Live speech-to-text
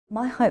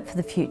My hope for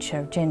the future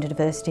of gender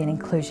diversity and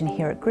inclusion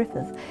here at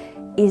Griffith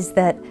is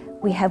that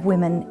we have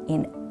women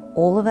in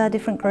all of our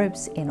different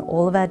groups, in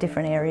all of our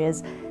different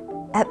areas,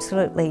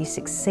 absolutely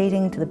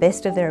succeeding to the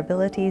best of their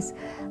abilities,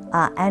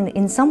 and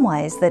in some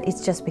ways that it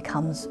just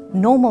becomes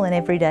normal and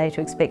everyday to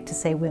expect to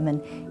see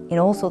women in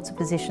all sorts of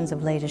positions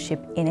of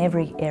leadership in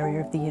every area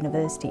of the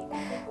university,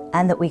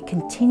 and that we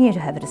continue to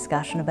have a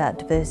discussion about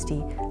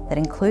diversity that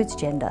includes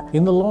gender.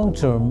 In the long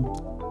term,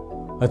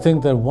 I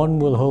think that one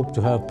will hope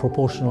to have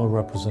proportional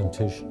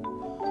representation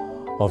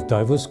of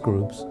diverse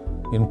groups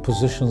in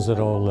positions at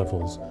all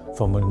levels,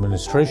 from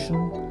administration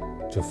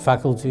to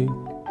faculty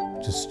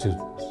to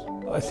students.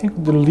 I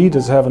think the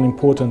leaders have an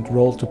important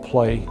role to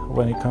play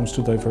when it comes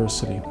to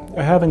diversity.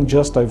 Having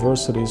just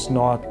diversity is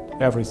not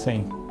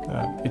everything.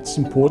 It's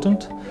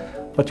important,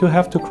 but you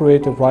have to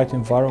create the right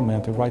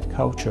environment, the right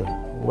culture,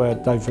 where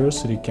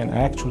diversity can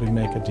actually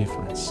make a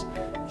difference,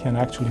 can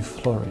actually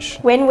flourish.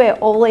 When we're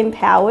all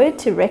empowered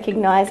to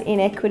recognise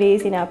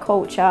inequities in our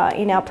culture,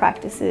 in our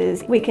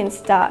practices, we can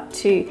start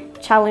to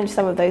challenge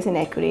some of those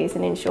inequities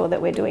and ensure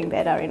that we're doing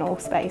better in all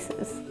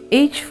spaces.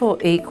 Each for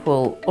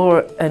equal,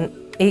 or an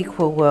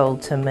equal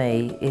world to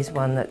me, is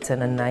one that's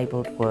an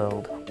enabled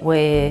world,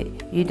 where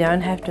you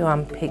don't have to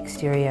unpick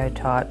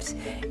stereotypes,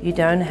 you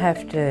don't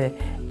have to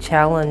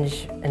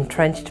challenge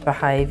entrenched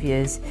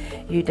behaviours,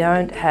 you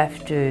don't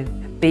have to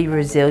be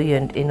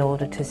resilient in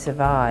order to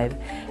survive,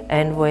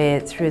 and where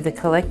through the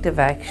collective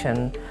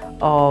action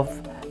of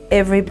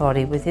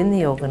everybody within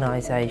the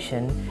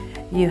organisation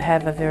you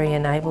have a very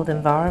enabled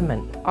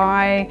environment.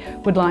 I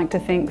would like to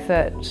think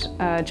that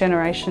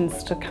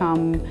generations to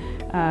come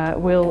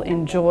will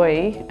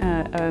enjoy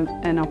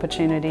an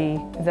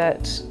opportunity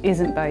that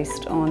isn't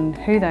based on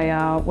who they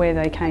are, where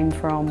they came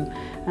from,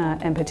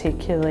 and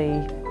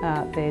particularly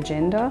their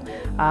gender.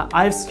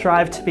 I've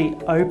strived to be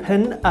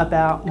open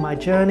about my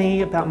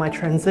journey, about my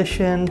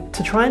transition,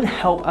 to try and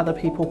help other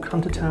people come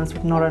to terms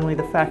with not only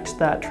the fact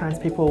that trans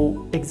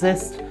people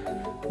exist,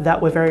 that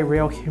we're very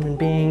real human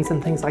beings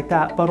and things like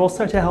that, but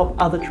also to help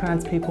other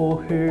trans people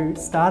who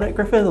start at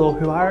Griffith or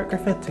who are at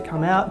Griffith to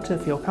come out, to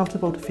feel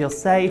comfortable, to feel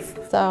safe.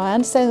 So I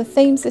understand the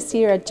themes this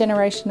year are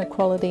generation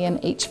equality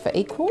and each for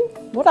equal.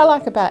 What I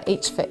like about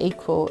each for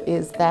equal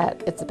is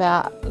that it's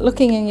about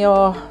looking in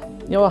your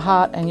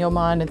heart and your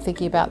mind and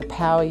thinking about the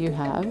power you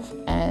have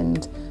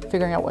and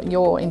figuring out what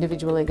you're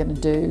individually going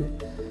to do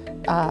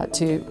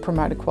to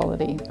promote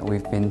equality.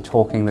 We've been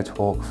talking the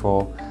talk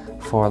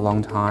for a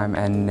long time,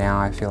 and now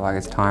I feel like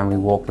it's time we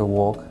walk the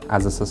walk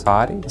as a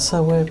society.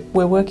 So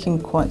we're working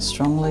quite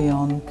strongly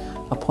on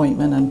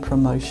appointment and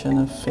promotion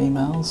of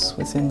females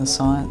within the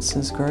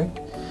sciences group.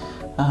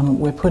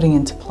 We're putting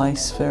into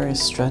place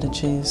various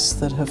strategies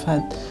that have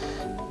had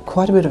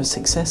quite a bit of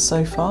success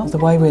so far. The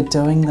way we're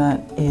doing that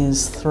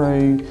is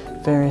through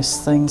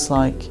various things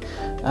like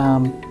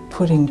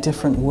putting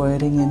different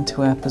wording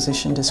into our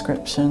position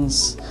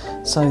descriptions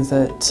so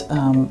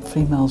that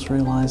females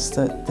realise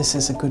that this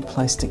is a good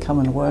place to come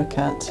and work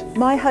at.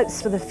 My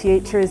hopes for the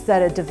future is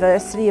that a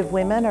diversity of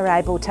women are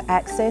able to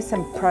access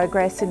and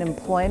progress in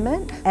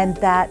employment, and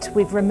that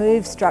we've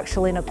removed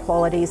structural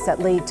inequalities that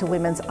lead to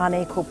women's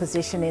unequal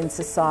position in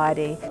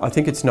society. I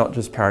think it's not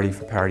just parity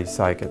for parity's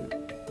sake.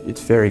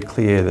 It's very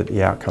clear that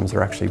the outcomes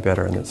are actually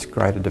better, and it's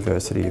greater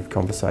diversity of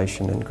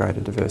conversation and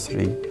greater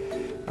diversity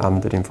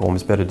that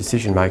informs better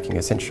decision making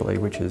essentially,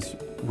 which is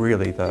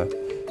really the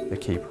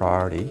key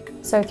priority.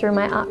 So through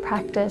my art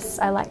practice,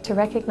 I like to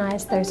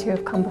recognise those who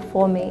have come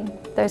before me,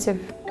 those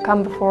who've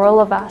come before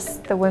all of us,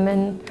 the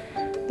women,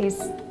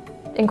 these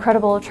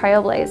incredible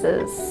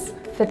trailblazers.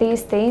 For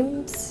these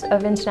themes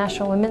of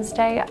International Women's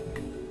Day,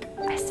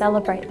 I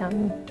celebrate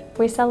them.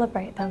 We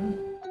celebrate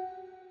them.